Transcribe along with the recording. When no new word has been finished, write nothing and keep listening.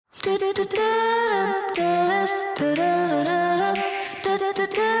Welcome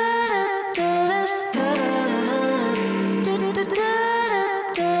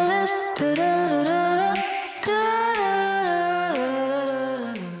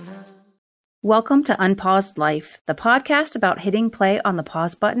to Unpaused Life, the podcast about hitting play on the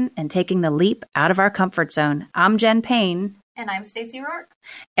pause button and taking the leap out of our comfort zone. I'm Jen Payne. And I'm Stacey Rourke.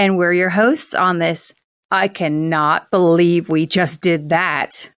 And we're your hosts on this, I cannot believe we just did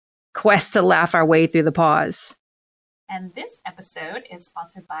that, quest to laugh our way through the pause. And this episode is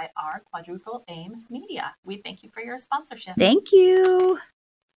sponsored by our Quadruple Aim Media. We thank you for your sponsorship. Thank you.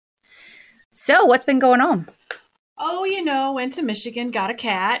 So, what's been going on? Oh, went to Michigan, got a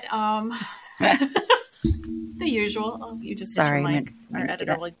cat. The usual. Oh, you just hit your mic. Our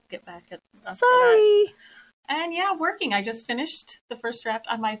editor will get back at us. Sorry. And yeah, working. I just finished the first draft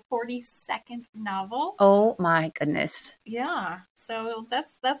on my 42nd novel. Oh my goodness. Yeah. So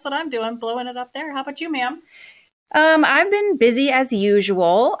that's what I'm doing, blowing it up there. How about you, ma'am? I've been busy as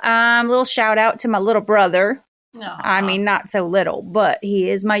usual. Little shout out to my little brother. I mean, not so little, but he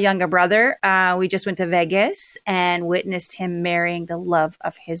is my younger brother. We just went to Vegas and witnessed him marrying the love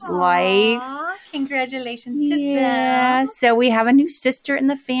of his life. Congratulations to them. So we have a new sister in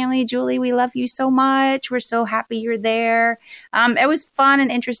the family. Julie, we love you so much. We're so happy you're there. It was fun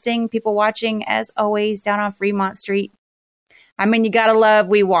and interesting. People watching, as always, down on Fremont Street. I mean, you gotta love,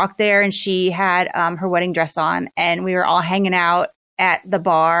 we walked there and she had her wedding dress on and we were all hanging out at the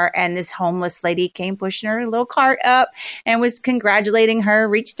bar, and this homeless lady came pushing her little cart up and was congratulating her,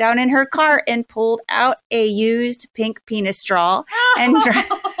 reached down in her cart and pulled out a used pink penis straw and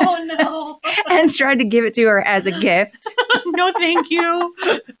and tried to give it to her as a gift. No, thank you.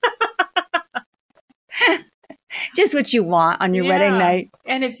 Just what you want on your wedding night.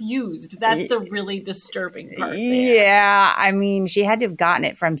 And it's used. That's the really disturbing part there. Yeah. I mean, she had to have gotten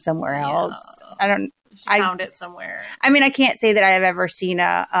it from somewhere else. She found it somewhere. I mean, I can't say that I have ever seen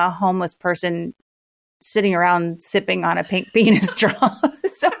a homeless person sitting around sipping on a pink penis straw.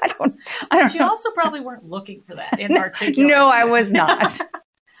 So I don't You know. also probably weren't looking for that in particular. No, I was not.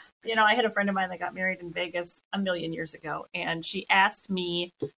 I had a friend of mine that got married in Vegas a million years ago, and she asked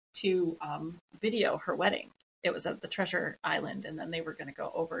me to video her wedding. It was at the Treasure Island, and then they were going to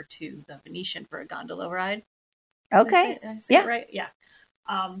go over to the Venetian for a gondola ride. Okay. Did I say it right? Yeah.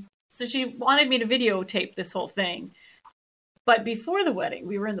 So she wanted me to videotape this whole thing. But before the wedding,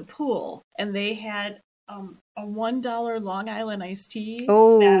 we were in the pool, and they had a $1 Long Island iced tea.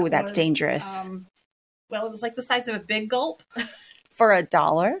 Oh, that's dangerous. Well, it was like the size of a big gulp. For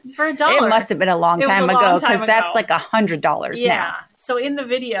 $1? For $1. It must have been a long time ago, because that's like $100 now. So in the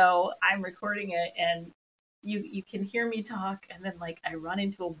video, I'm recording it, and you can hear me talk, and then like I run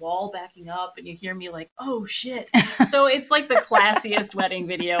into a wall backing up, and you hear me like, oh shit. So it's like the classiest wedding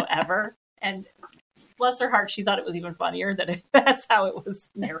video ever. And bless her heart, she thought it was even funnier that that's how it was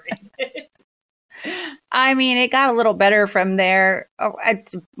narrated. I mean, it got a little better from there.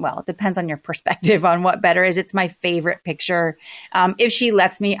 It depends on your perspective on what better is. It's my favorite picture. If she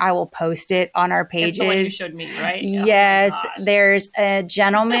lets me, I will post it on our pages. It's the one you showed me, right? Yes. There's a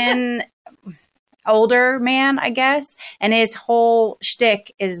gentleman, older man, I guess. And his whole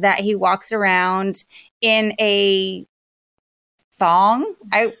shtick is that he walks around in a thong.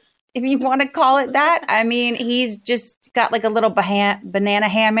 If you want to call it that. I mean, he's just got like a little banana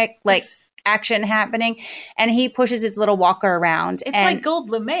hammock, like action happening, and he pushes his little walker around. It's like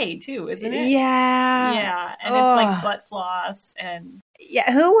gold lame too, isn't it? Yeah. Yeah. And it's like butt floss and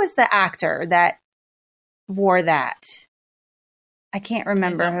who was the actor that wore that? I can't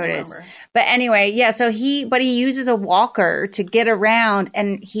remember who it is. But anyway, so he uses a walker to get around,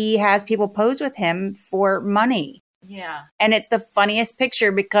 and he has people pose with him for money. Yeah. And it's the funniest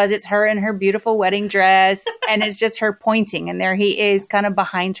picture because it's her in her beautiful wedding dress and it's just her pointing, and there he is kind of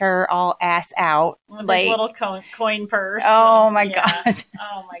behind her, all ass out. With like his little coin purse. Oh my gosh.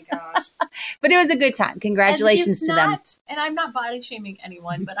 Oh my gosh. But it was a good time. Congratulations to them. And I'm not body shaming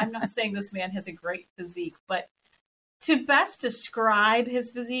anyone, but I'm not saying this man has a great physique, but to best describe his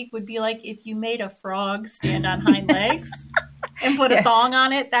physique would be like if you made a frog stand on hind legs and put a thong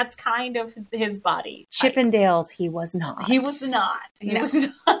on it. That's kind of his body. Chippendales, he was not. He was not.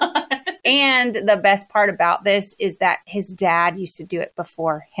 And the best part about this is that his dad used to do it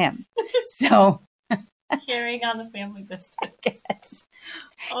before him. So carrying on the family business. Yes.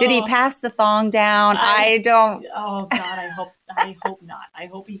 Did he pass the thong down? I don't. Oh God, I hope not. I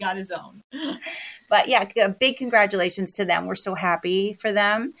hope he got his own. But yeah, a big congratulations to them. We're so happy for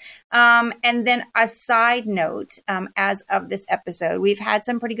them. And then a side note, as of this episode, we've had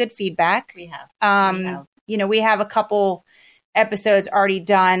some pretty good feedback. We have. We have a couple episodes already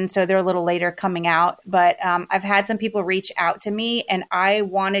done, so they're a little later coming out. But I've had some people reach out to me, and I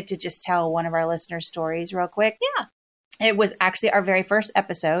wanted to just tell one of our listeners' stories real quick. Yeah. It was actually our very first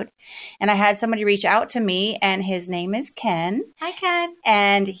episode, and I had somebody reach out to me, and his name is Ken. Hi, Ken.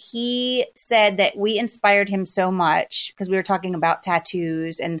 And he said that we inspired him so much because we were talking about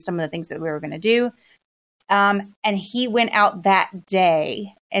tattoos and some of the things that we were going to do. And he went out that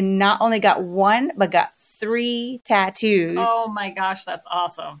day and not only got one, but got 3 tattoos. Oh my gosh, that's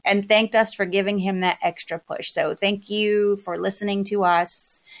awesome. And thanked us for giving him that extra push. So thank you for listening to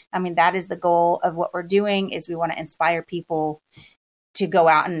us. I mean, that is the goal of what we're doing, is we want to inspire people to go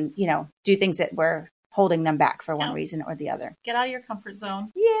out and, you know, do things that we're holding them back for one reason or the other. Get out of your comfort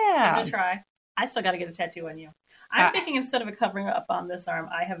zone. Yeah. Give it a try. I still got to get a tattoo on you. I'm thinking instead of a covering up on this arm,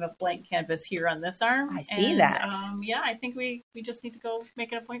 I have a blank canvas here on this arm. I see that. Yeah, I think we just need to go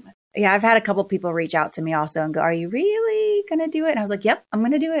make an appointment. Yeah, I've had a couple people reach out to me also and go, are you really going to do it? And I was like, yep, I'm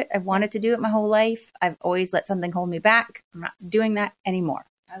going to do it. I've wanted to do it my whole life. I've always let something hold me back. I'm not doing that anymore.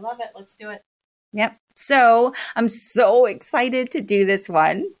 I love it. Let's do it. Yep. So I'm so excited to do this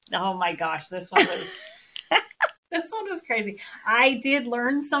one. Oh my gosh, this one was... This one was crazy. I did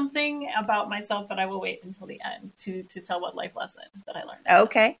learn something about myself, but I will wait until the end to tell what life lesson that I learned.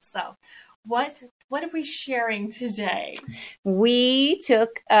 Okay. So what are we sharing today? We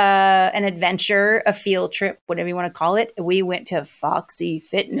took an adventure, a field trip, whatever you want to call it. We went to Foxy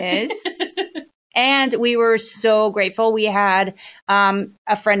Fitness. And we were so grateful. We had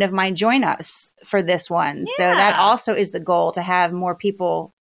a friend of mine join us for this one. Yeah. So that also is the goal, to have more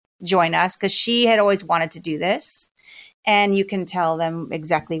people join us, because she had always wanted to do this. And you can tell them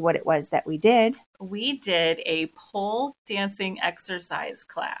exactly what it was that we did. We did a pole dancing exercise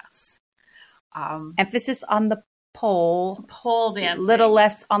class. Emphasis on the pole. Pole dancing. Little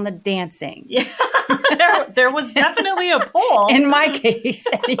less on the dancing. Yeah. there was definitely a pole. In my case,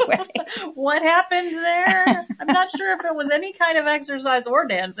 anyway. What happened there? I'm not sure if it was any kind of exercise or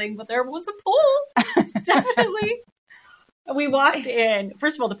dancing, but there was a pole. Definitely. We walked in.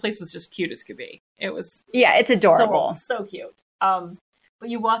 First of all, the place was just cute as could be. It was, yeah, it's adorable, so cute. But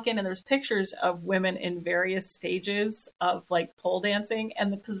you walk in and there's pictures of women in various stages of like pole dancing,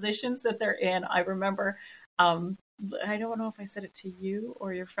 and the positions that they're in. I remember, I don't know if I said it to you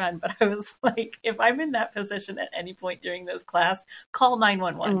or your friend, but I was like, if I'm in that position at any point during this class, call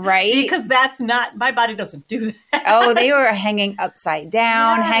 911. right? Because that's not, my body doesn't do that. Oh, they were hanging upside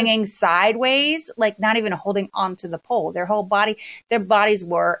down, Yes. hanging sideways, like not even holding onto the pole. Their bodies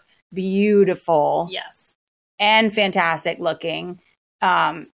were beautiful. Yes. And fantastic looking.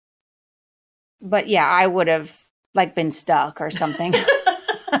 But yeah, I would have like been stuck or something.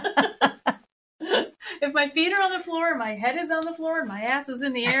 If my feet are on the floor, my head is on the floor, and my ass is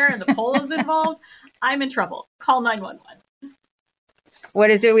in the air, and the pole is involved, I'm in trouble. Call 911.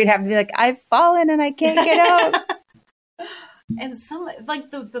 What is it? We'd have to be like, I've fallen and I can't get up. And some, like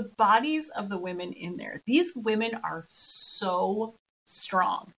the bodies of the women in there, these women are so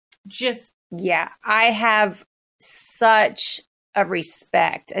strong. Just, Yeah, I have such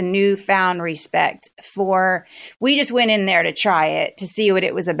a newfound respect for, we just went in there to try it, to see what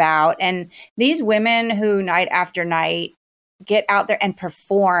it was about. And these women who night after night get out there and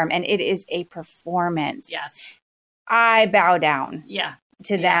perform, and it is a performance. yes. I bow down Yeah.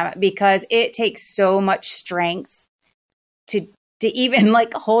 to them, because it takes so much strength to even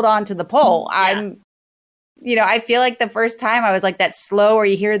like hold on to the pole. Yeah. I feel like the first time I was like that slow, where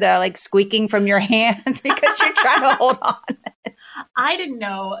you hear the like squeaking from your hands because you're trying to hold on. I didn't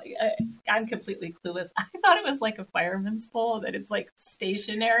know. I'm completely clueless. I thought it was like a fireman's pole, that it's like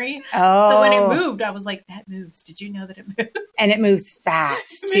stationary. Oh, So when it moved, I was like, that moves. Did you know that it moved? and it moves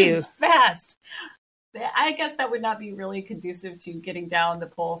fast It too. moves fast. I guess that would not be really conducive to getting down the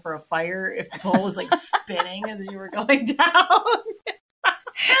pole for a fire if the pole was like spinning as you were going down.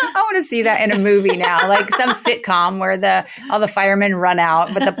 I want to see that in a movie now, like some sitcom where all the firemen run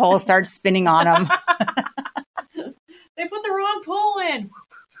out, but the pole starts spinning on them. They put the wrong pole in.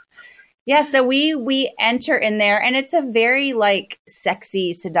 Yeah, so we enter in there, and it's a very like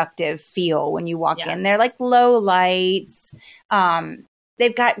sexy, seductive feel when you walk Yes. in. They're like low lights.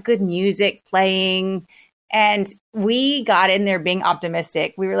 They've got good music playing, and we got in there being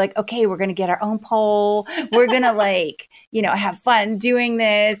optimistic. We were like, okay, we're going to get our own pole. We're going to like, have fun doing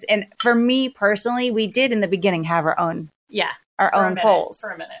this. And for me personally, we did in the beginning have our own Yeah. own poles.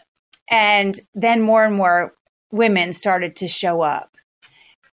 For a minute. And then more and more women started to show up.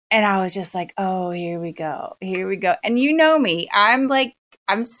 And I was just like, oh, here we go. Here we go. And you know me, I'm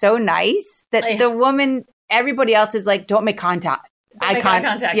so nice that Yeah. the woman, everybody else is like, don't make contact. Don't make eye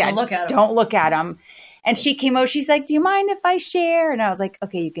contact. Yeah, Don't look at 'em. Don't look at them. And she came over. She's like, do you mind if I share? And I was like,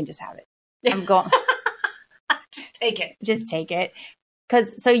 okay, you can just have it. I'm going. Just take it. Just take it.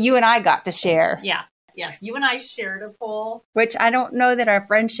 So you and I got to share. Yeah. Yes. You and I shared a poll. Which I don't know that our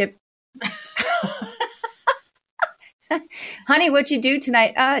friendship. Honey, what'd you do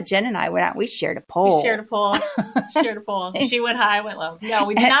tonight? Jen and I went out. We shared a poll. We shared a poll. She went high, I went low. No,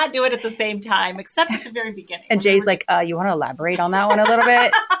 we did not do it at the same time, except at the very beginning. And Jay's like, you want to elaborate on that one a little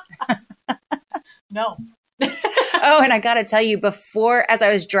bit? No. Oh, and I got to tell you, before, as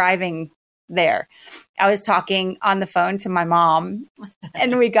I was driving there, I was talking on the phone to my mom,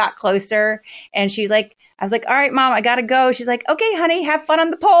 and we got closer, and she's like, I was like, all right, Mom, I got to go. She's like, okay, honey, have fun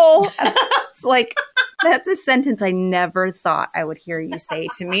on the pole. It's like, that's a sentence I never thought I would hear you say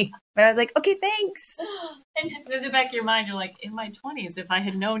to me. But I was like, okay, thanks. And in the back of your mind, you're like, in my 20s, if I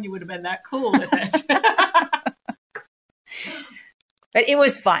had known, you would have been that cool with it. But it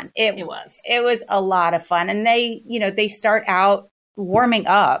was fun. It was a lot of fun. And they start out warming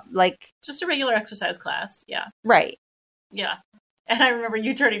up like just a regular exercise class. Yeah. Right. Yeah. And I remember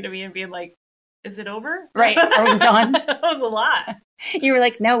you turning to me and being like, is it over? Right. Are we done? That was a lot. You were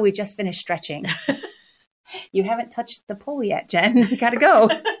like, no, we just finished stretching. You haven't touched the pole yet, Jen. You got to go.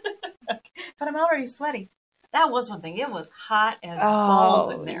 But I'm already sweating. That was one thing. It was hot as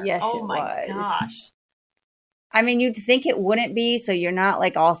balls in there. Yes, oh my gosh. I mean, you'd think it wouldn't be, so you're not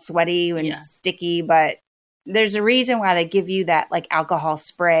like all sweaty and sticky, but there's a reason why they give you that like alcohol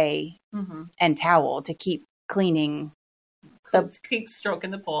spray and towel to keep cleaning. Keep stroking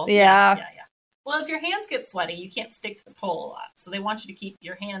the pole. Yeah. Well, if your hands get sweaty, you can't stick to the pole a lot. So they want you to keep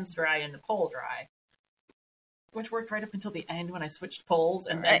your hands dry and the pole dry. Which worked right up until the end when I switched poles.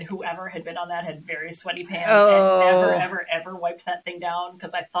 And then whoever had been on that had very sweaty pants and never, ever, ever wiped that thing down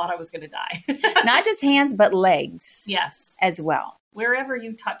because I thought I was going to die. Not just hands, but legs. Yes. As well. Wherever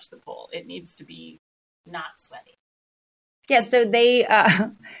you touch the pole, it needs to be not sweaty. Yeah, so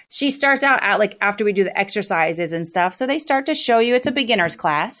she starts out at like after we do the exercises and stuff. So they start to show you it's a beginner's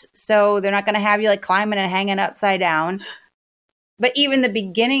class. So they're not going to have you like climbing and hanging upside down. But even the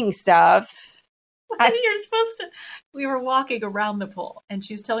beginning stuff. You're supposed to. We were walking around the pole and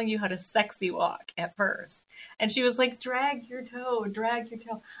she's telling you how to sexy walk at first. And she was like, drag your toe, drag your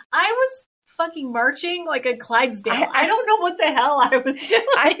toe. I was fucking marching like a Clydesdale. I don't know what the hell I was doing.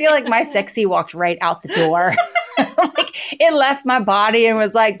 I feel like my sexy walked right out the door. Like it left my body and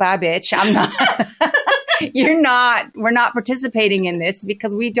was like, bye bitch, I'm not, we're not participating in this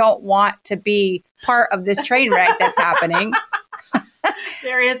because we don't want to be part of this train wreck that's happening.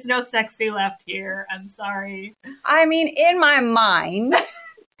 There is no sexy left here. I'm sorry. I mean, in my mind,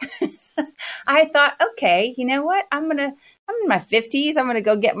 I thought, okay, you know what? I'm in my 50s. I'm going to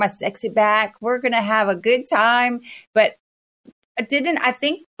go get my sexy back. We're going to have a good time. But I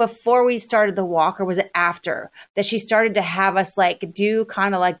think before we started the walk, or was it after, that she started to have us like do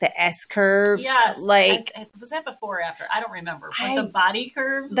kind of like the S curve? Yes. Like, was that before or after? I don't remember. But the body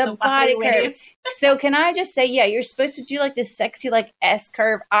curves? The body curve. So can I just say, yeah, you're supposed to do like this sexy like S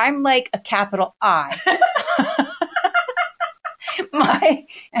curve. I'm like a capital I.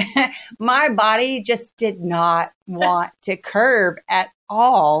 My body just did not want to curve at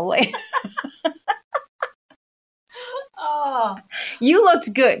all. Oh, you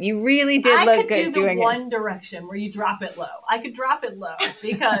looked good. You really did look good doing it. One direction where you drop it low. I could drop it low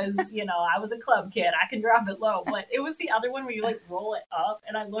because, I was a club kid. I can drop it low. But it was the other one where you like roll it up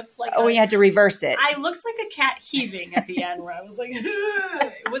and I looked like you had to reverse it. I looked like a cat heaving at the end where I was like,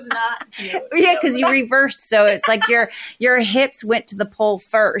 it was not cute. Yeah, because you reversed. So it's like your hips went to the pole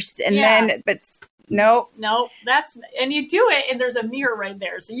first and then, but nope. And you do it and there's a mirror right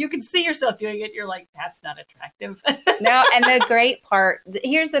there. So you can see yourself doing it. You're like, that's not attractive. No. And the great part,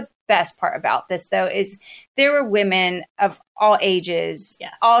 here's the best part about this though, is there were women of all ages,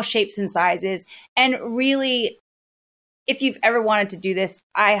 all shapes and sizes. And really, if you've ever wanted to do this,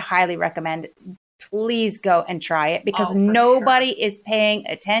 I highly recommend please go and try it because nobody is paying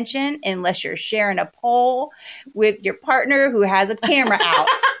attention unless you're sharing a pole with your partner who has a camera out.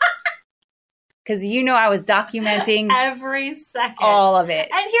 Because I was documenting every second, all of it.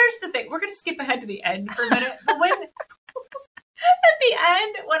 And here's the thing: we're going to skip ahead to the end for a minute. But at the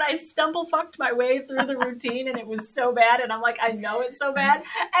end, when I stumble fucked my way through the routine, and it was so bad, and I'm like, I know it's so bad,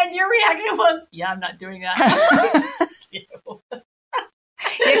 and your reaction was, "Yeah, I'm not doing that." Yeah,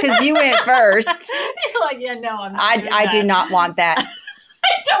 because you went first. You're like, "Yeah, no, I'm not." I do not want that.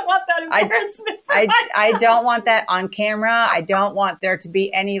 I don't want that embarrassment. I don't want that on camera. I don't want there to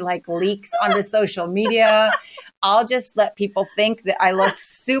be any like leaks onto social media. I'll just let people think that I look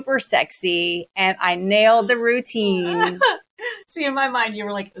super sexy and I nailed the routine See, in my mind, you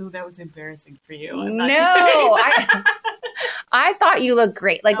were like, "Ooh, that was embarrassing for you." No, I thought you looked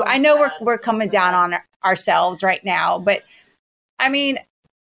great. Like, I know we're coming down on ourselves right now, but I mean,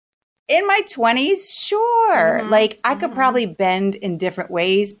 in my 20s, sure. Like, I could probably bend in different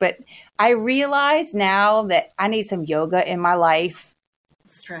ways, but I realize now that I need some yoga in my life.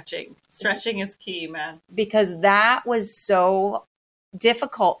 Stretching is key, man. Because that was so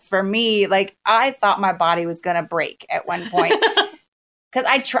difficult for me. Like, I thought my body was going to break at one point. Because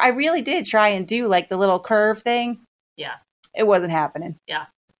I really did try and do like the little curve thing. Yeah. It wasn't happening. Yeah.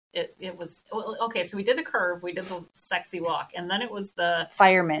 It was, okay, so we did the curve, we did the sexy walk, and then it was the...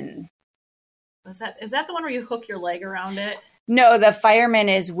 Fireman. Is that the one where you hook your leg around it? No, the fireman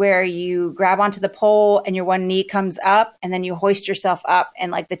is where you grab onto the pole and your one knee comes up and then you hoist yourself up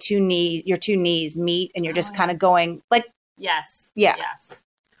and like your two knees meet and you're just kind of going like... Yes. Yeah. Yes.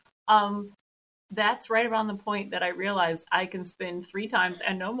 That's right around the point that I realized I can spin 3 times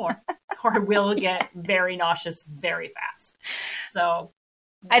and no more, or I will get very nauseous very fast. So...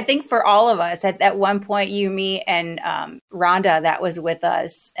 I think for all of us at that one point, you, me, and Rhonda that was with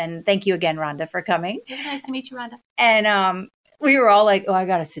us. And thank you again, Rhonda, for coming. It was nice to meet you, Rhonda. And we were all like, oh, I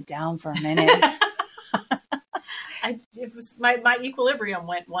got to sit down for a minute. It was my equilibrium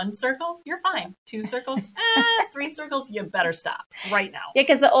went 1 circle, you're fine. 2 circles, 3 circles, you better stop right now. Yeah,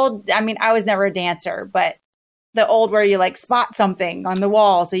 because I was never a dancer, but the old where you like spot something on the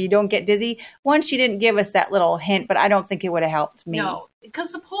wall so you don't get dizzy. One, she didn't give us that little hint, but I don't think it would have helped me. No,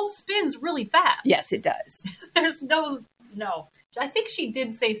 because the pole spins really fast. Yes, it does. There's no. I think she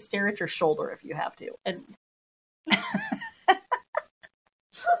did say stare at your shoulder if you have to. And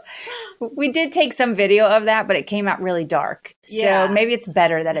we did take some video of that, but it came out really dark. Yeah. So maybe it's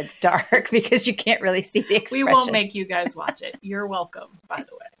better that it's dark because you can't really see the expression. We won't make you guys watch it. You're welcome, by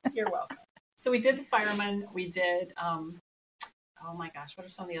the way. You're welcome. So we did the fireman. We did, oh my gosh, what are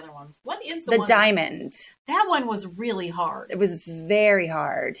some of the other ones? What is the one? Diamond. That one was really hard. It was very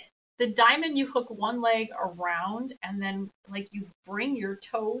hard. The diamond, you hook one leg around and then like you bring your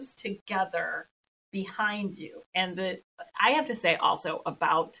toes together behind you. And I have to say also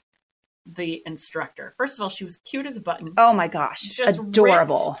about the instructor. First of all, she was cute as a button. Oh my gosh. Just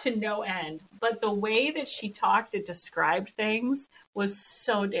adorable. To no end. But the way that she talked and described things was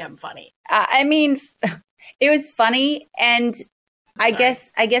so damn funny. I mean, it was funny. And I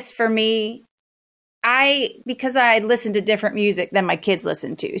guess for me, because I listen to different music than my kids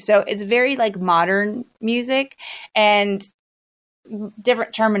listen to. So it's very like modern music and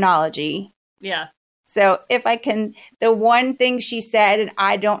different terminology. Yeah. So if I can, the one thing she said, and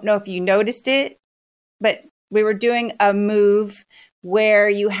I don't know if you noticed it, but we were doing a move where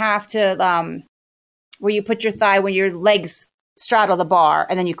you have to, where you put your thigh when your legs straddle the bar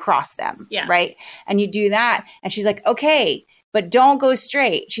and then you cross them. Yeah. Right. And you do that. And she's like, okay, but don't go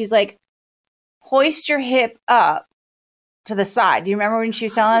straight. She's like, hoist your hip up to the side. Do you remember when she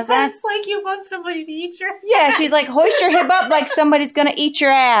was telling us that? It's like you want somebody to eat your ass. Yeah, she's like, hoist your hip up like somebody's going to eat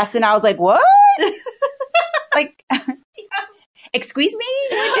your ass. And I was like, what? Like, excuse me?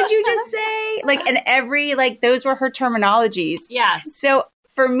 What did you just say? Like, and those were her terminologies. Yes. So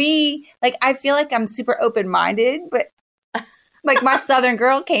for me, like, I feel like I'm super open-minded, but like my Southern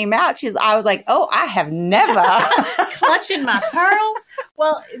girl came out. I was like, oh, I have never. Clutching my pearls.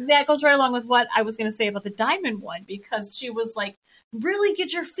 Well, that goes right along with what I was going to say about the diamond one, because she was like, really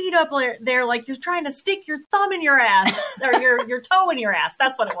get your feet up there like you're trying to stick your thumb in your ass or your toe in your ass.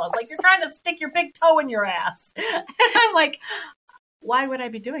 That's what it was. Like you're trying to stick your big toe in your ass. And I'm like, why would I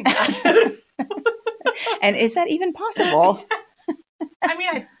be doing that? And is that even possible? I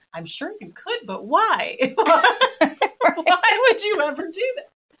mean, I'm sure you could, but why? Why would you ever do that?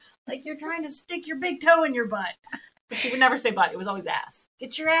 Like you're trying to stick your big toe in your butt. But she would never say butt. It was always ass.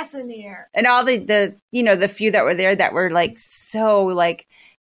 Get your ass in the air. And all the few that were there that were like so like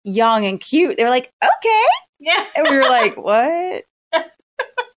young and cute. They were like, okay. Yeah. And we were like, what?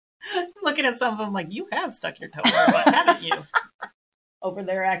 Looking at some of them like, you have stuck your toe in your butt, haven't you? Over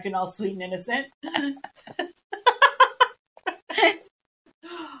there acting all sweet and innocent.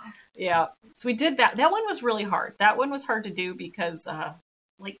 Yeah. So we did that. That one was really hard. That one was hard to do because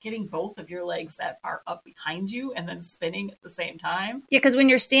like getting both of your legs that are up behind you and then spinning at the same time. Yeah, because when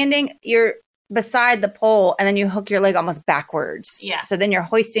you're standing, you're beside the pole and then you hook your leg almost backwards. Yeah. So then you're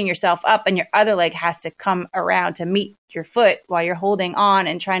hoisting yourself up and your other leg has to come around to meet your foot while you're holding on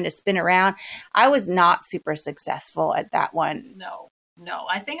and trying to spin around. I was not super successful at that one. No.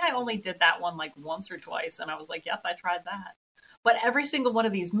 I think I only did that one like once or twice and I was like, yep, I tried that. But every single one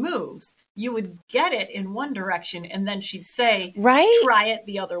of these moves, you would get it in one direction, and then she'd say, Right? try it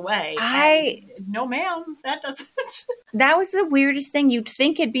the other way. No, ma'am, that doesn't. That was the weirdest thing. You'd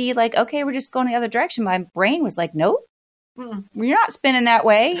think it'd be like, okay, we're just going the other direction. My brain was like, nope. You're not spinning that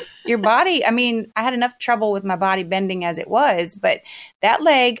way. Your body, I mean, I had enough trouble with my body bending as it was, but that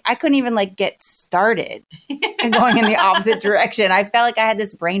leg, I couldn't even like get started and going in the opposite direction. I felt like I had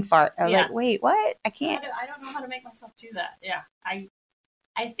this brain fart. I was like, wait, what? I can't. I don't know how to make myself do that. Yeah. I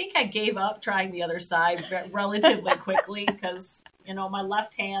think I gave up trying the other side relatively quickly because, my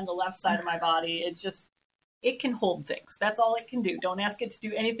left hand, the left side of my body, it can hold things. That's all it can do. Don't ask it to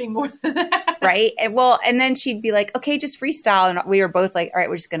do anything more than that. Right. And then she'd be like, okay, just freestyle. And we were both like, all right,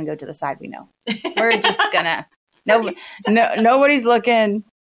 we're just going to go to the side we know. We're just going to, nobody's looking.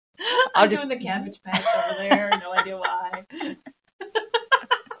 I'm doing the cabbage patch over there. No idea why.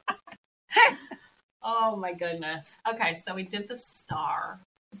 Oh my goodness. Okay. So we did the star.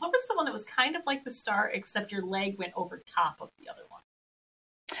 What was the one that was kind of like the star, except your leg went over top of the other one?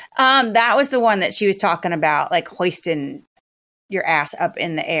 That was the one that she was talking about, like hoisting your ass up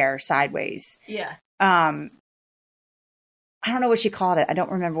in the air sideways. Yeah. I don't know what she called it. I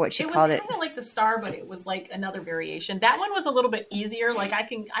don't remember what she called it. It was kind of like the star, but it was like another variation. That one was a little bit easier. Like I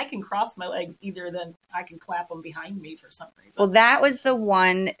can cross my legs either than I can clap them behind me for some reason. Well, that was the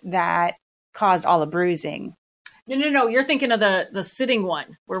one that caused all the bruising. No. You're thinking of the sitting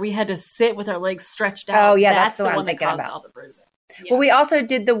one where we had to sit with our legs stretched out. Oh yeah, that's the one I'm thinking that caused about. All the bruising. Yeah. Well, we also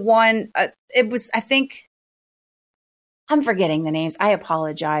did the one, it was, I think, I'm forgetting the names. I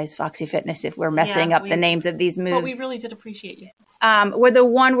apologize, Foxy Fitness, if we're messing up the names of these moves. But we really did appreciate you. Were the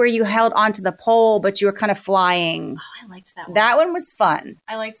one where you held onto the pole, but you were kind of flying. Oh, I liked that one. That one was fun.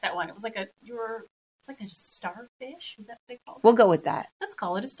 I liked that one. It was like it's like a starfish. Is that what they call it? We'll go with that. Let's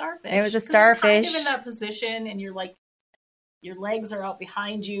call it a starfish. It was a starfish. You're kind of in that position, and you're like, your legs are out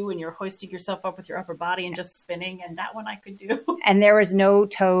behind you and you're hoisting yourself up with your upper body and just spinning. And that one I could do. And there was no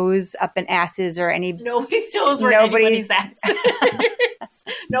toes up in asses or any. Nobody's toes were anybody's ass.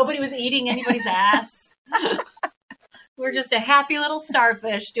 Nobody was eating anybody's ass. We're just a happy little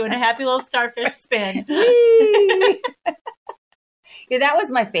starfish doing a happy little starfish spin. Yeah, that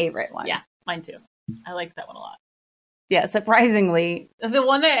was my favorite one. Yeah, mine too. I liked that one a lot. Yeah, surprisingly. The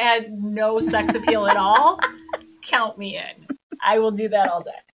one that had no sex appeal at all. Count me in. I will do that all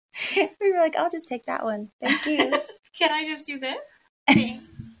day. We were like, I'll just take that one. Thank you. Can I just do this? Thanks.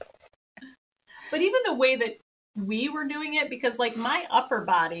 But even the way that we were doing it, because like my upper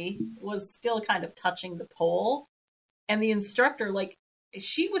body was still kind of touching the pole, and the instructor, like,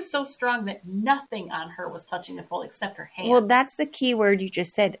 she was so strong that nothing on her was touching the pole except her hands. Well, that's the key word you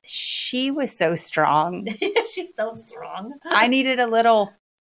just said. She was so strong. She's so strong. I needed a little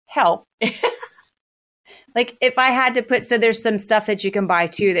help. Like if I had to so there's some stuff that you can buy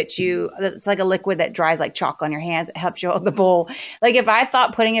too it's like a liquid that dries like chalk on your hands. It helps you hold the bowl. Like if I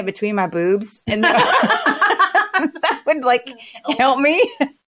thought putting it between my boobs and that would like help me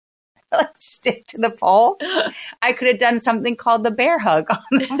like stick to the pole, I could have done something called the bear hug on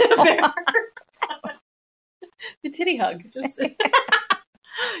the pole. The titty hug. Just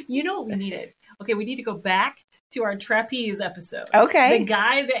you know what we needed? Okay, we need to go back to our trapeze episode. Okay. The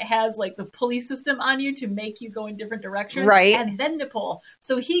guy that has like the pulley system on you to make you go in different directions. Right. And then the pull.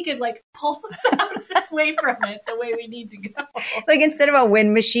 So he could like pull us out away from it the way we need to go. Like instead of a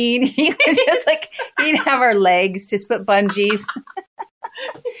wind machine, he would just like, he'd have our legs, just put bungees.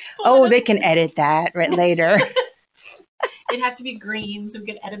 Oh, they can edit that right later. It'd have to be green so we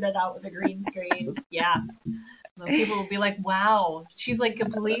could edit it out with a green screen. Yeah. People will be like, wow, she's like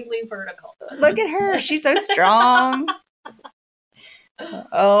completely vertical. Look at her. She's so strong.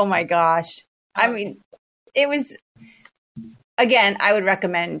 Oh my gosh. I mean, it was, again, I would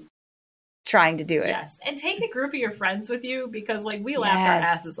recommend trying to do it. Yes. And take a group of your friends with you because like we laughed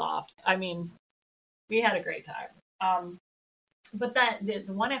our asses off. I mean, we had a great time. But the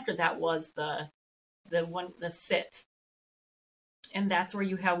one after that was the sit. And that's where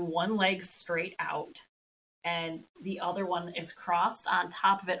you have one leg straight out. And the other one is crossed on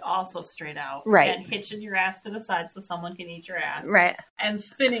top of it, also straight out. Right. And hitching your ass to the side so someone can eat your ass. Right. And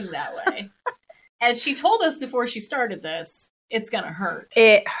spinning that way. And she told us before she started this, it's going to hurt.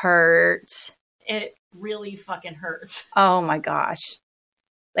 It hurts. It really fucking hurts. Oh my gosh.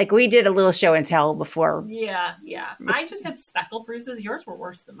 Like we did a little show and tell before. Yeah. I just had speckle bruises. Yours were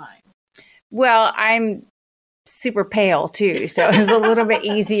worse than mine. Well, I'm super pale too, so it was a little bit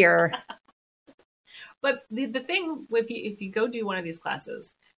easier. But the thing, if you go do one of these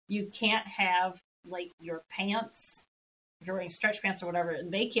classes, you can't have like your pants, if you're wearing stretch pants or whatever,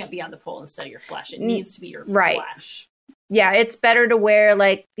 they can't be on the pole instead of your flesh. It needs to be your flesh. Yeah, it's better to wear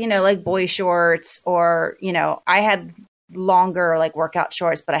like, like boy shorts or, I had longer like workout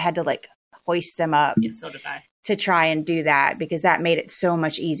shorts, but I had to like hoist them up Yeah, so did I. to try and do that because that made it so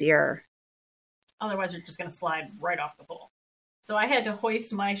much easier. Otherwise, you're just going to slide right off the pole. So I had to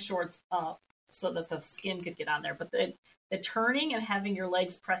hoist my shorts up so that the skin could get on there. But the turning and having your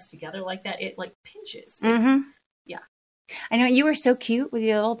legs pressed together like that, it like pinches. Mm-hmm. Yeah. I know you were so cute with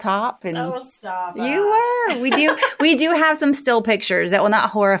your little top, and stop! You were. We do have some still pictures that will not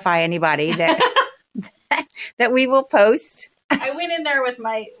horrify anybody that we will post. I went in there with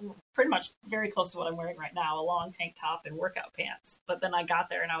my pretty much very close to what I'm wearing right now, a long tank top and workout pants. But then I got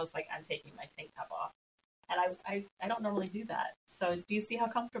there and I was like, I'm taking my tank top off, and I don't normally do that. So do you see how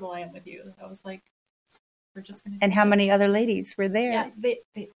comfortable I am with you? I was like, we're just gonna. And how many other ladies were there? Yeah, they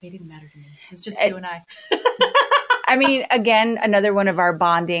didn't matter to me. It was just you and I. I mean, again, another one of our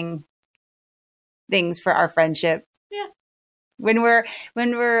bonding things for our friendship. Yeah. When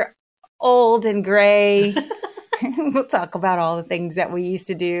we're old and gray, we'll talk about all the things that we used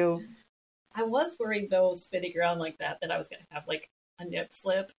to do. I was worried though, spinning around like that I was going to have like a nip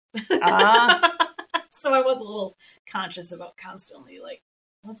slip. So I was a little conscious about constantly like,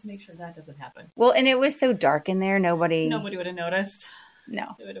 let's make sure that doesn't happen. Well, and it was so dark in there. Nobody would have noticed.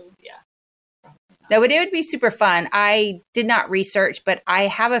 No. Yeah. No, but it would be super fun. I did not research, but I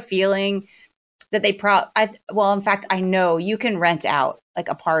have a feeling that they in fact, I know you can rent out like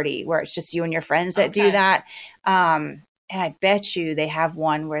a party where it's just you and your friends that do that. And I bet you they have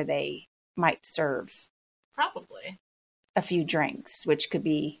one where they might serve probably a few drinks, which could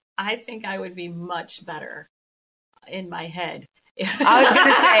be. I think I would be much better in my head. I was going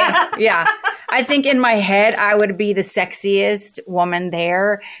to say, yeah. I think in my head, I would be the sexiest woman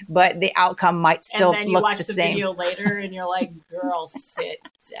there, but the outcome might still look the same. And then you watch the video later and you're like, girl, sit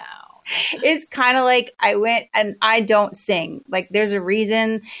down. It's kind of like I went and I don't sing. Like there's a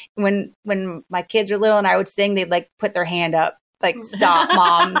reason when my kids were little and I would sing, they'd like put their hand up, like, stop,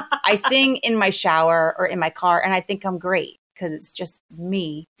 mom. I sing in my shower or in my car and I think I'm great because it's just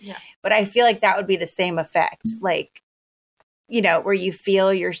me. Yeah. But I feel like that would be the same effect. Like, where you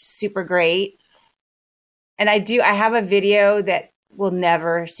feel you're super great. And I have a video that will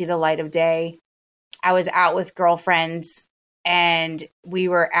never see the light of day. I was out with girlfriends and we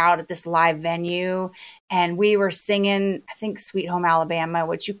were out at this live venue and we were singing, I think, Sweet Home Alabama,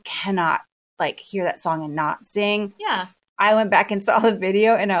 which you cannot like hear that song and not sing. Yeah. I went back and saw the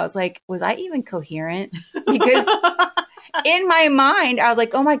video and I was like, was I even coherent? Because in my mind, I was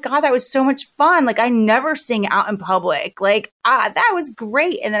like, oh my God, that was so much fun. Like I never sing out in public. Like, that was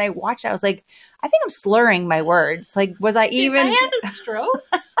great. And then I watched it. I was like, I think I'm slurring my words. Like, was I even? Did I have a stroke?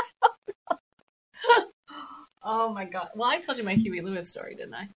 Oh my God. Well, I told you my Huey Lewis story,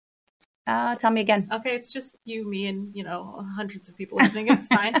 didn't I? Tell me again. Okay. It's just you, me, and, hundreds of people listening. It's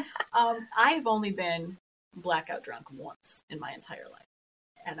fine. I've only been blackout drunk once in my entire life.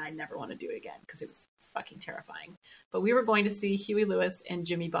 And I never want to do it again because it was fucking terrifying. But we were going to see Huey Lewis and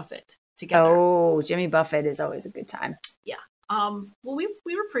Jimmy Buffett together. Oh, Jimmy Buffett is always a good time. Yeah. Well,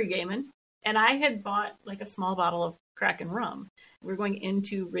 we were pre-gaming, and I had bought like a small bottle of Kraken rum. We were going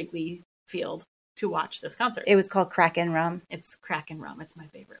into Wrigley Field to watch this concert. It was called Kraken rum. It's Kraken rum. It's my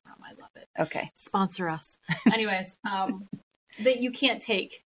favorite rum. I love it. Okay. Sponsor us. Anyways, that you can't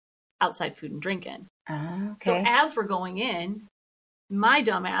take outside food and drink in. Okay. So as we're going in, my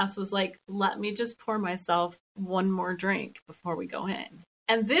dumbass was like, let me just pour myself one more drink before we go in.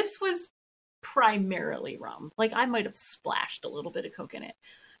 And this was primarily rum. Like I might have splashed a little bit of Coke in it,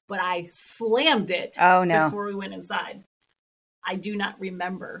 but I slammed it before we went inside. I do not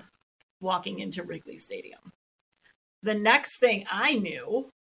remember walking into Wrigley Stadium. The next thing I knew,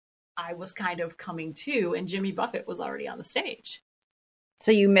 I was kind of coming to, and Jimmy Buffett was already on the stage.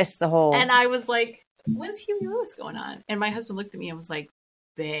 So you missed the whole. And I was like, when's Huey Lewis going on? And my husband looked at me and was like,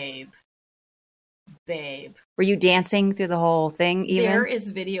 babe. Were you dancing through the whole thing even? There is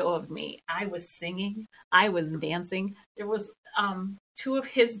video of me. I was singing. I was dancing. There was two of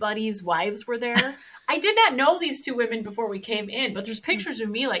his buddies' wives were there. I did not know these two women before we came in, but there's pictures of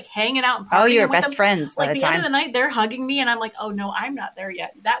me like hanging out and partying. Oh, you were with best them. friends by like the time. time. End of the night, they're hugging me, and I'm like, oh no, I'm not there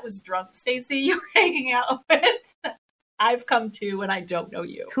yet. That was drunk Stacy you were hanging out with. I've come to, and I don't know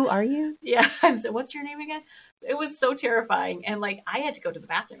you. Who are you? Yeah. So what's your name again? It was so terrifying. And like, I had to go to the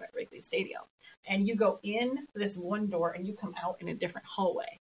bathroom at Wrigley Stadium, and you go in this one door and you come out in a different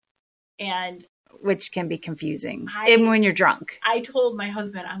hallway. And which can be confusing even when you're drunk. I told my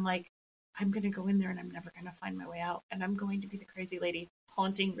husband, I'm like, I'm going to go in there and I'm never going to find my way out. And I'm going to be the crazy lady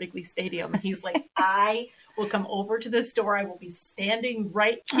haunting Wrigley Stadium. And he's like, I will come over to this door. I will be standing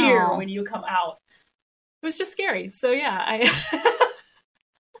right here when you come out. was just scary. So yeah,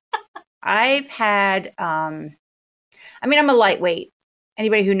 I've had, I'm a lightweight.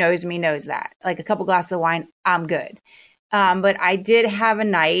 Anybody who knows me knows that. Like a couple glasses of wine, I'm good. But I did have a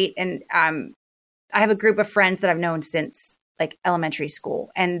night, and I have a group of friends that I've known since like elementary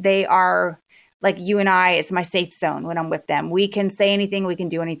school, and they are like you and I. It's my safe zone when I'm with them. We can say anything, we can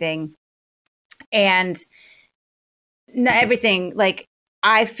do anything, and everything. Like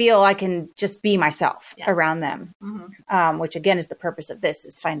I feel I can just be myself around them, which again is the purpose of this: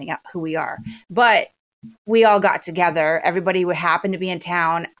 is finding out who we are. But we all got together. Everybody would happen to be in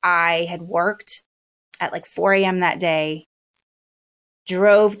town. I had worked at like 4 a.m. that day,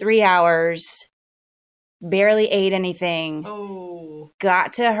 drove 3 hours, barely ate anything,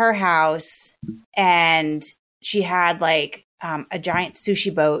 got to her house, and she had like a giant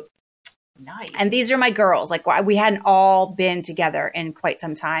sushi boat. Nice. And these are my girls. Like we hadn't all been together in quite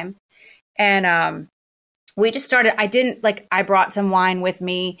some time. And we just started, I brought some wine with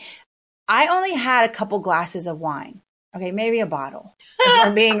me. I only had a couple glasses of wine. Okay, maybe a bottle, if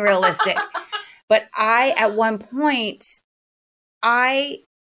we're being realistic. But at one point, I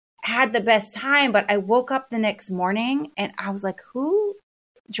had the best time, but I woke up the next morning and I was like, who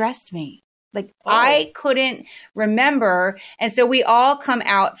dressed me? Like I couldn't remember. And so we all come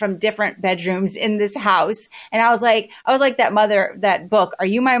out from different bedrooms in this house. And I was like that mother, that book, Are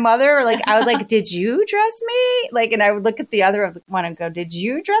You My Mother? Like, I was like, did you dress me? Like, and I would look at the other one and go, did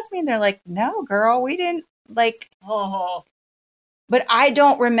you dress me? And they're like, no, girl, we didn't like, but I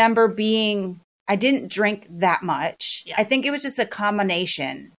don't remember I didn't drink that much. Yeah. I think it was just a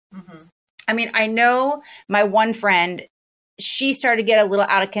combination. Mm-hmm. I mean, I know my one friend, she started to get a little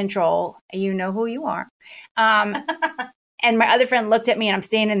out of control. You know who you are. And my other friend looked at me and I'm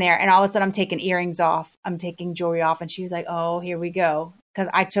standing there and all of a sudden I'm taking earrings off. I'm taking jewelry off. And she was like, oh, here we go. Because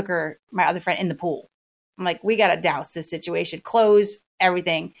I took my other friend in the pool. I'm like, we got to douse this situation, clothes,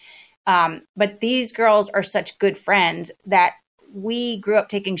 everything. But these girls are such good friends that we grew up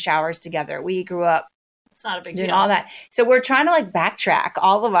taking showers together. We grew up it's not a big doing deal. All that. So we're trying to like backtrack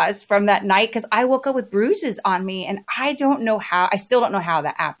all of us from that night because I woke up with bruises on me and I still don't know how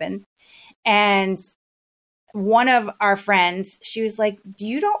that happened. And one of our friends, she was like,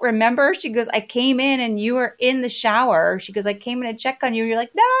 don't remember? She goes, I came in and you were in the shower. She goes, I came in to check on you. And you're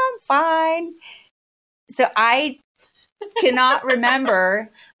like, no, I'm fine. So I cannot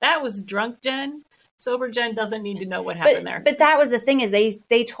remember. That was drunk Jen. Sober Jen doesn't need to know what happened there. But that was the thing is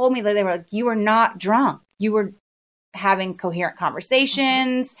they told me that they were like, you were not drunk. You were having coherent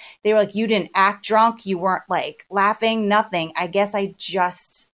conversations. Mm-hmm. They were like, you didn't act drunk. You weren't like laughing, nothing. I guess I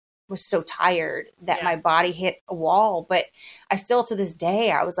just was so tired that my body hit a wall. But I still, to this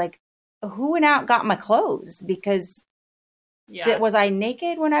day, I was like, who went out and got my clothes? Because was I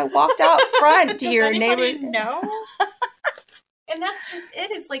naked when I walked out front to your neighbor? No. And that's just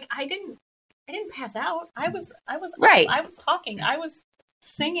it. It's like, I didn't pass out. I was right. I was talking. I was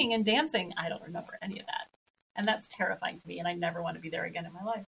singing and dancing. I don't remember any of that. And that's terrifying to me. And I never want to be there again in my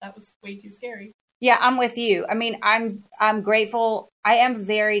life. That was way too scary. Yeah, I'm with you. I mean, I'm grateful. I am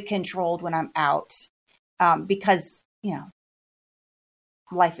very controlled when I'm out because,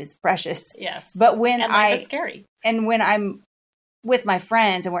 life is precious. Yes. But when life is scary. And when I'm with my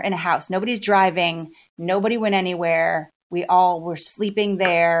friends and we're in a house, nobody's driving, nobody went anywhere. We all were sleeping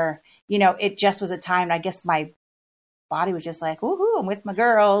there. It just was a time, and I guess my body was just like, woohoo, I'm with my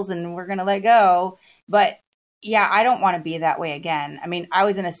girls and we're going to let go. But yeah, I don't want to be that way again. I mean, I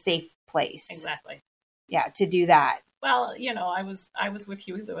was in a safe place. Exactly. Yeah, to do that. Well, I was with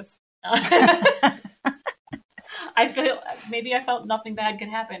Huey Lewis. I felt nothing bad could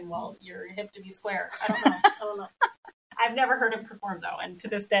happen while you're hip to be square. I don't know. I've never heard him perform though. And to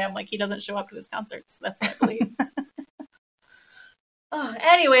this day, I'm like, he doesn't show up to his concerts. That's what I believe.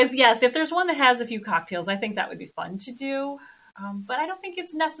 Anyways, yes, if there's one that has a few cocktails, I think that would be fun to do. But I don't think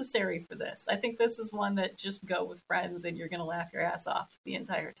it's necessary for this. I think this is one that just go with friends and you're going to laugh your ass off the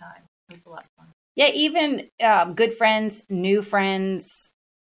entire time. It's a lot of fun. Yeah, even good friends, new friends,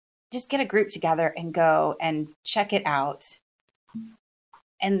 just get a group together and go and check it out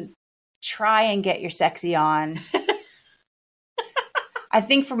and try and get your sexy on. I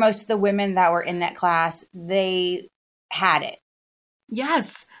think for most of the women that were in that class, they had it.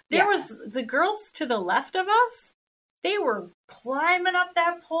 Yes. There was the girls to the left of us. They were climbing up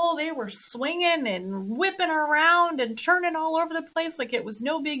that pole. They were swinging and whipping around and turning all over the place like it was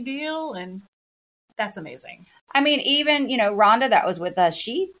no big deal. And that's amazing. I mean, even, Rhonda that was with us,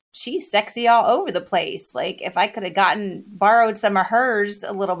 she's sexy all over the place. Like if I could have borrowed some of hers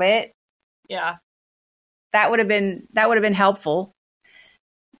a little bit. Yeah. That would have been helpful.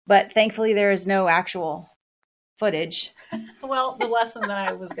 But thankfully there is no actual footage. Well, the lesson that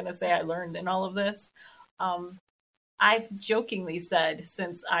I was going to say I learned in all of this, I've jokingly said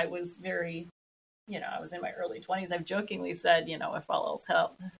since I was very, I was in my early 20s, I've jokingly said, if all else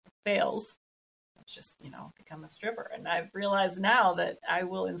fails, just, become a stripper. And I've realized now that I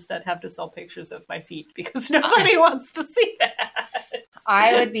will instead have to sell pictures of my feet because nobody wants to see that.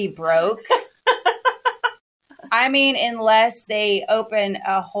 I would be broke. I mean, unless they open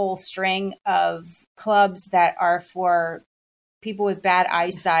a whole string of clubs that are for people with bad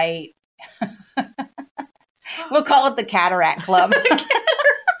eyesight. We'll call it the Cataract Club.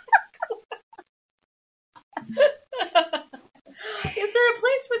 Is there a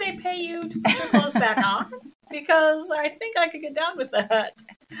place where they pay you to put your clothes back on? Because I think I could get down with that.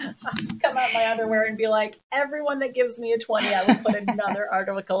 Come out in my underwear and be like, everyone that gives me a 20, I will put another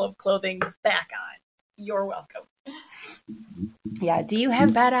article of clothing back on. You're welcome. Yeah. Do you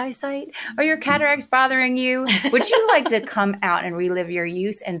have bad eyesight? Are your cataracts bothering you? Would you like to come out and relive your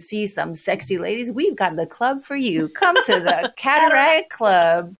youth and see some sexy ladies? We've got the club for you. Come to the Cataract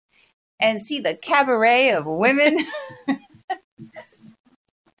Club and see the cabaret of women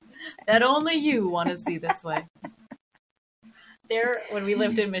that only you want to see this way. When we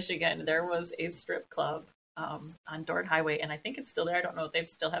lived in Michigan, there was a strip club on Dordt Highway, and I think it's still there. I don't know if they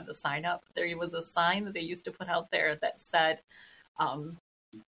still have the sign up. There was a sign that they used to put out there that said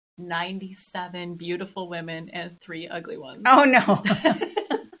 97 beautiful women and 3 ugly ones. Oh, no.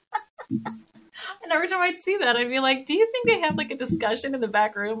 And every time I'd see that, I'd be like, do you think they have like a discussion in the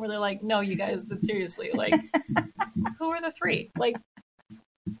back room where they're like, no, you guys, but seriously, like, who are the 3? Like,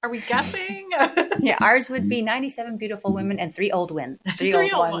 are we guessing? Yeah, ours would be 97 beautiful women and 3 old women.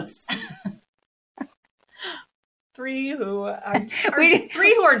 3 old ones. 3 who are 3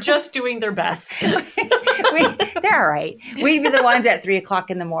 who are just doing their best. They're all right. We'd be the ones at 3:00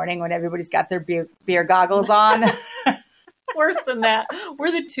 in the morning when everybody's got their beer goggles on. Worse than that,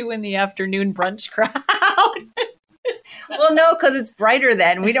 we're the 2 in the afternoon brunch crowd. Well, no, because it's brighter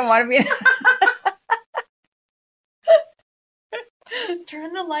then. We don't want to be.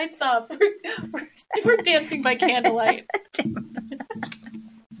 Turn the lights up. We're dancing by candlelight.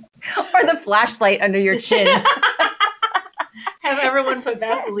 Or the flashlight under your chin. Have everyone put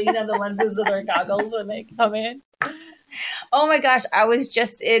Vaseline on the lenses of their goggles when they come in. Oh my gosh,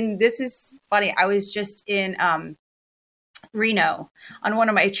 this is funny. I was just in Reno on one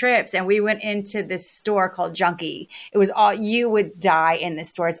of my trips, and we went into this store called Junkie. It was you would die in this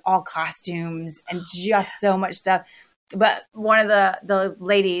store. It's all costumes and just so much stuff. But one of the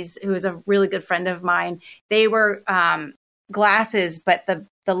ladies who was a really good friend of mine, they were glasses, but the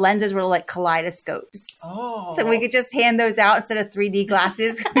lenses were like kaleidoscopes. Oh. So we could just hand those out instead of 3D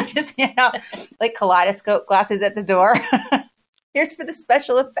glasses. We just hand out like kaleidoscope glasses at the door. Here's for the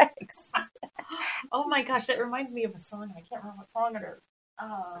special effects. Oh my gosh, that reminds me of a song. I can't remember what song it is.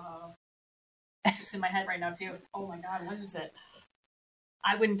 It's in my head right now too. Oh my god, what is it?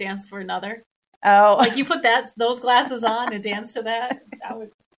 I Wouldn't Dance for Another. Oh, like you put those glasses on and dance to that. That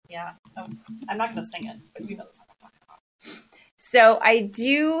would, yeah. I'm not going to sing it, but you know the song I'm talking about. So I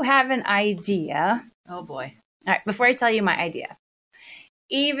do have an idea. Oh boy! All right, before I tell you my idea,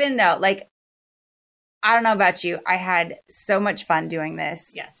 even though, like, I don't know about you, I had so much fun doing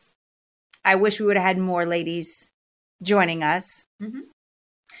this. Yes. I wish we would have had more ladies joining us.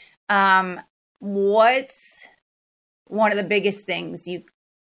 Mm-hmm. What's one of the biggest things you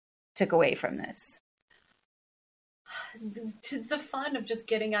took away from this? To the fun of just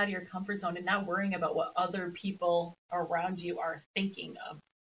getting out of your comfort zone and not worrying about what other people around you are thinking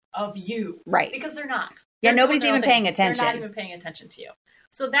of you. Right. Because they're not. Yeah, nobody's even paying attention. They're not even paying attention to you.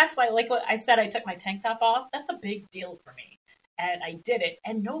 So that's why, like what I said, I took my tank top off. That's a big deal for me. And I did it.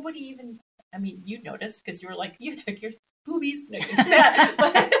 And nobody even, I mean, you noticed because you were like, you took your boobies. No, you did that.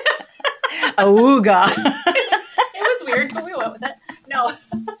 But Awooga. it was weird, but we went with it. No.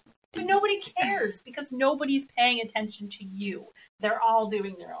 But nobody cares because nobody's paying attention to you. They're all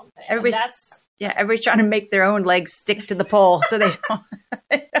doing their own thing. Everybody's trying to make their own legs stick to the pole so they don't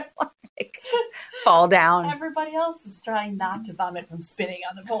like, fall down. Everybody else is trying not to vomit from spinning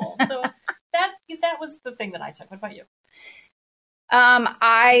on the pole. So that was the thing that I took. What about you?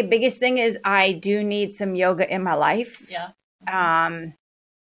 Biggest thing is I do need some yoga in my life. Yeah.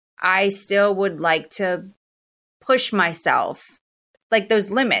 I still would like to push myself. Like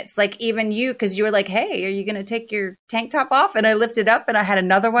those limits, like even you, because you were like, hey, are you going to take your tank top off? And I lifted up and I had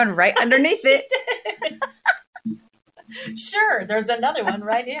another one right underneath it. Sure, there's another one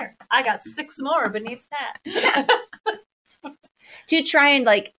right here. I got 6 more beneath that. To try and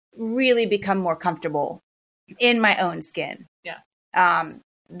like really become more comfortable in my own skin. Yeah.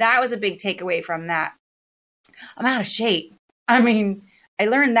 That was a big takeaway from that. I'm out of shape. I mean, I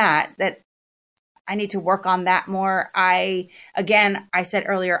learned that I need to work on that more. I said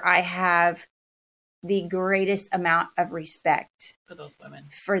earlier, I have the greatest amount of respect for those women,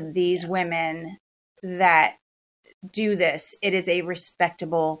 for these women that do this. It is a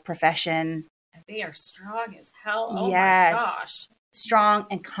respectable profession. They are strong as hell. Oh yes. My gosh. Strong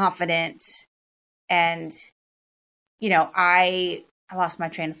and confident. And, I lost my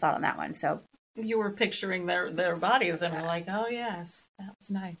train of thought on that one. So you were picturing their bodies and were like, oh yes, that was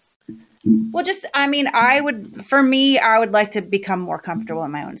nice. Well, I would like to become more comfortable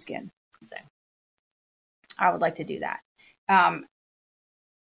in my own skin. Same. I would like to do that. And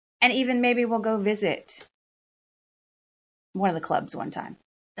even maybe we'll go visit one of the clubs one time.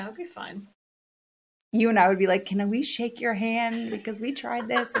 That would be fun. You and I would be like, can we shake your hand? Because we tried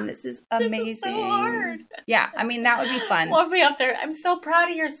this and this is amazing. This is so hard. Yeah, that would be fun. We'll be up there. I'm so proud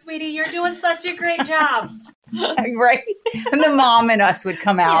of you, sweetie. You're doing such a great job. Right? And the mom and us would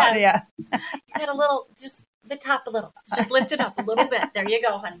come out. Yes. Yeah. You got a little, just the top a little. Just lift it up a little bit. There you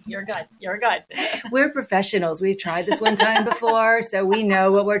go, honey. You're good. You're good. We're professionals. We've tried this one time before, so we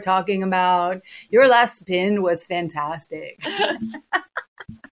know what we're talking about. Your last spin was fantastic.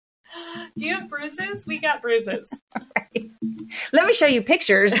 Do you have bruises? We got bruises. Right. Let me show you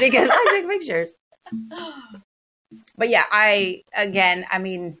pictures because I took pictures. But yeah, I got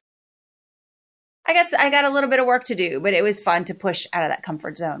a little bit of work to do, but it was fun to push out of that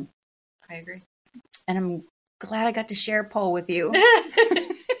comfort zone. I agree. And I'm glad I got to share a pole with you.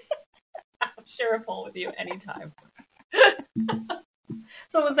 I'll share a pole with you anytime.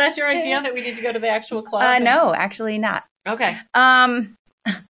 So was that your idea that we need to go to the actual club? No, actually not. Okay.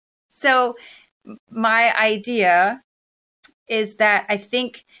 So my idea is that I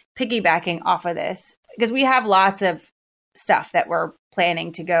think piggybacking off of this, because we have lots of stuff that we're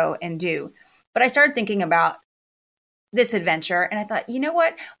planning to go and do, but I started thinking about this adventure and I thought, you know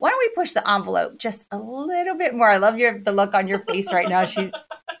what? Why don't we push the envelope just a little bit more? I love the look on your face right now.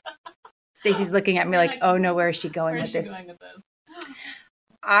 Stacy's looking at me like, oh no, where is she going with this?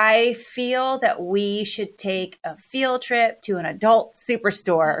 I feel that we should take a field trip to an adult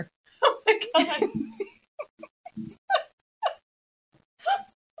superstore. Oh my God.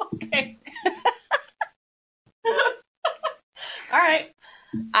 Okay. All right.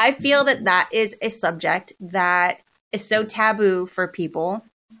 I feel that is a subject that is so taboo for people.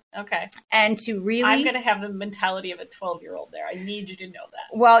 Okay. And to really... I'm going to have the mentality of a 12-year-old there. I need you to know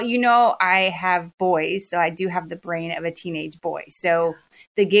that. Well, I have boys, so I do have the brain of a teenage boy. So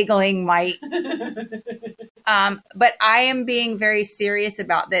the giggling might... but I am being very serious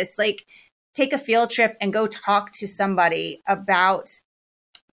about this. Like, take a field trip and go talk to somebody about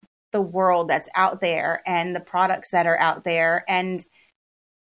the world that's out there and the products that are out there. And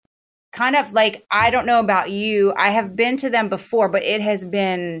kind of like, I don't know about you, I have been to them before, but it has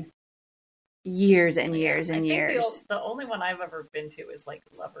been years and years and years. The only one I've ever been to is like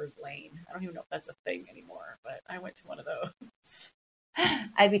Lover's Lane. I don't even know if that's a thing anymore, but I went to one of those.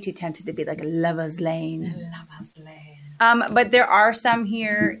 I'd be too tempted to be like a Lover's Lane. Lover's Lane. But there are some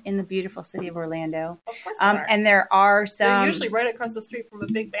here in the beautiful city of Orlando. Of course there are. And there are some... They're usually right across the street from a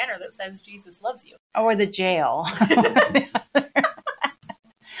big banner that says Jesus loves you. Or the jail.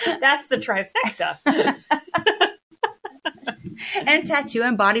 That's the trifecta. And tattoo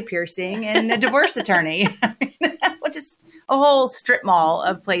and body piercing and a divorce attorney. Just a whole strip mall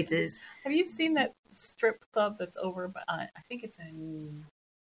of places. Have you seen that strip club that's over, I think it's in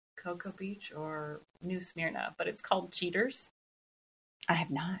Cocoa Beach or New Smyrna, but it's called Cheaters? I have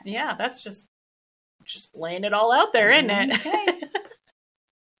not. Yeah, that's just laying it all out there, isn't it? Okay.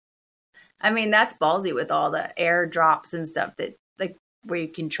 I mean, that's ballsy with all the airdrops and stuff that, like, where you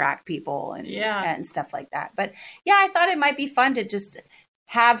can track people and stuff like that. But yeah, I thought it might be fun to just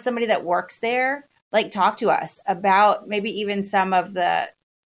have somebody that works there, like, talk to us about maybe even some of the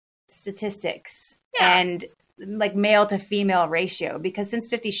statistics and like male to female ratio, because since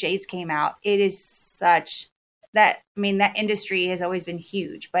 50 Shades came out, it is such that, I mean, that industry has always been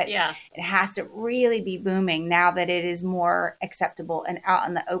huge, but it has to really be booming now that it is more acceptable and out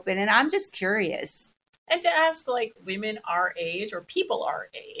in the open. And I'm just curious. And to ask, like, women our age or people our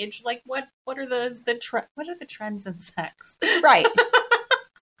age, like, what are the trends in sex? Right.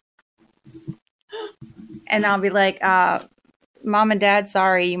 And I'll be like, Mom and Dad,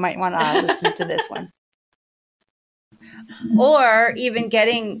 sorry, you might want to listen to this one. Or even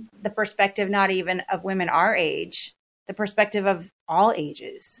getting the perspective, not even of women our age, the perspective of all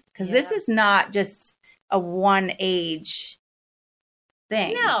ages. Because this is not just a one age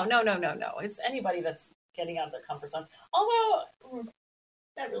thing. No. It's anybody that's getting out of their comfort zone. Although,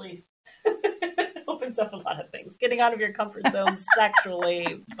 that really opens up a lot of things. Getting out of your comfort zone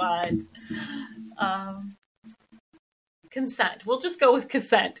sexually, but consent. We'll just go with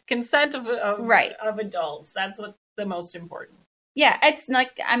consent. Consent of adults. That's what's the most important. Yeah, it's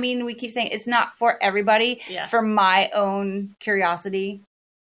like, I mean, we keep saying it's not for everybody. Yeah. For my own curiosity,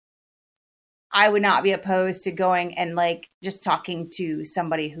 I would not be opposed to going and like just talking to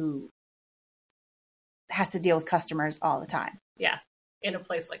somebody who has to deal with customers all the time. Yeah, in a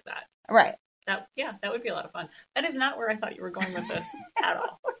place like that. Right. That would be a lot of fun. That is not where I thought you were going with this at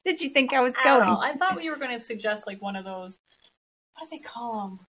all. Where did you think I was At going? all. I thought you were going to suggest like one of those, what do they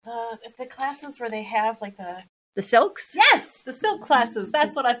call them? The classes where they have like The silks? Yes, the silk classes.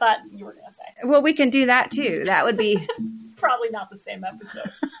 That's what I thought you were going to say. Well, we can do that too. That would be probably not the same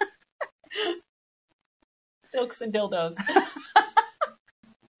episode. Silks and dildos.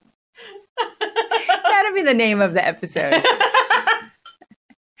 that'll be the name of the episode.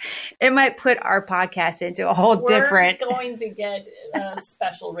 It might put our podcast into a whole different. We're going to get a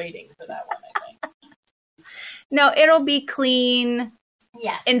special rating for that one, I think. No, it'll be clean.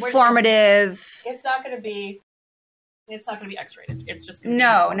 Yes, informative. It's not going to be X-rated. It's just gonna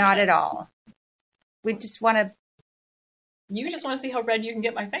no, not at all. We just want to. You just want to see how red you can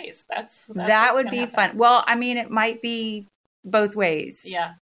get my face. That would be fun. Well, I mean, it might be both ways.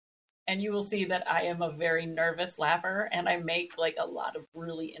 Yeah, and you will see that I am a very nervous laugher, and I make like a lot of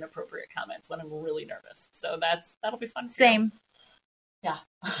really inappropriate comments when I'm really nervous. So that'll be fun. Same. Yeah.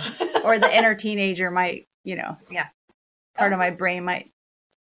 Or the inner teenager might, yeah. Part of my brain might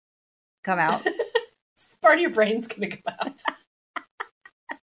come out. Part of your brain's going to come out.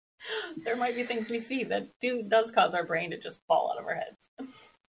 There might be things we see that does cause our brain to just fall out of our heads.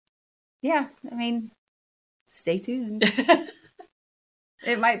 Yeah, I mean, stay tuned.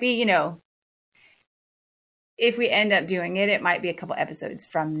 It might be, if we end up doing it, it might be a couple episodes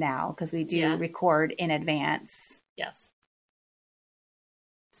from now because we do record in advance. Yes.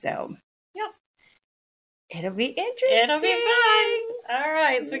 So, yep. It'll be interesting. It'll be fun. All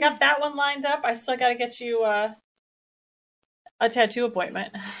right, so we got that one lined up. I still got to get you a tattoo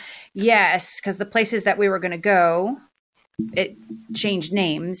appointment. Yes, because the places that we were going to go, it changed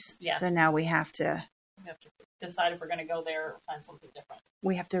names. Yeah. So now we have to decide if we're going to go there or find something different.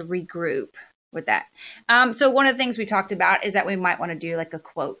 We have to regroup with that. So one of the things we talked about is that we might want to do like a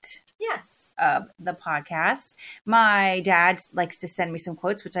quote. Yes. Of the podcast. My dad likes to send me some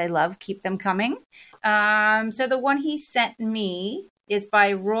quotes, which I love. Keep them coming. So the one he sent me is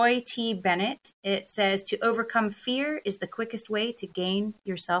by Roy T. Bennett. It says, "To overcome fear is the quickest way to gain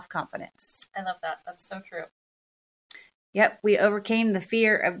your self-confidence." I love that. That's so true. Yep. We overcame the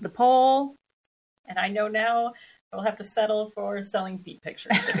fear of the pole. And I know now I'll have to settle for selling feet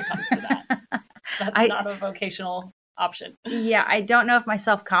pictures if it comes to that. That's not a vocational option. Yeah, I don't know if my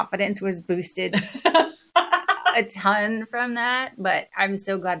self-confidence was boosted a ton from that, but I'm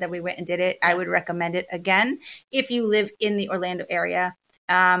so glad that we went and did it. I would recommend it again. If you live in the Orlando area,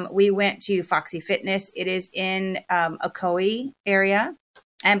 we went to Foxy Fitness. It is in Ocoee area.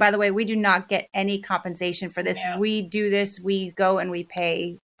 And by the way, we do not get any compensation for this. No. We do this. We go and we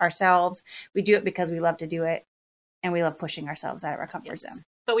pay ourselves. We do it because we love to do it. And we love pushing ourselves out of our comfort zone.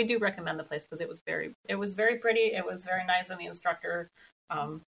 But we do recommend the place because it was very pretty. It was very nice, and the instructor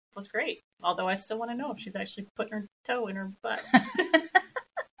was great. Although I still want to know if she's actually putting her toe in her butt.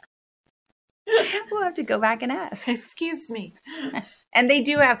 We'll have to go back and ask. Excuse me. And they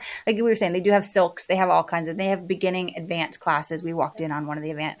do have, like we were saying, they do have silks. They have all kinds of. They have beginning, advanced classes. We walked in on one of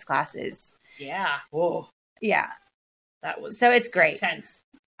the advanced classes. Yeah. Whoa. Yeah. That was so it's great. Intense.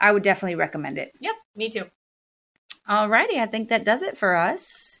 I would definitely recommend it. Yep. Me too. Alrighty, I think that does it for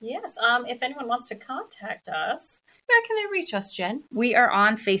us. Yes. If anyone wants to contact us, where can they reach us, Jen? We are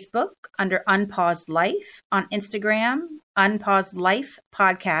on Facebook under Unpaused Life, on Instagram, Unpaused Life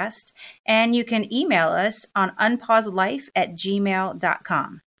Podcast, and you can email us on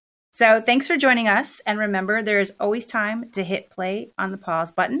unpausedlife@gmail.com. So thanks for joining us, and remember, there is always time to hit play on the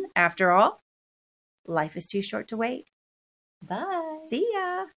pause button. After all, life is too short to wait. Bye. See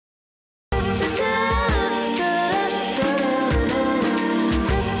ya.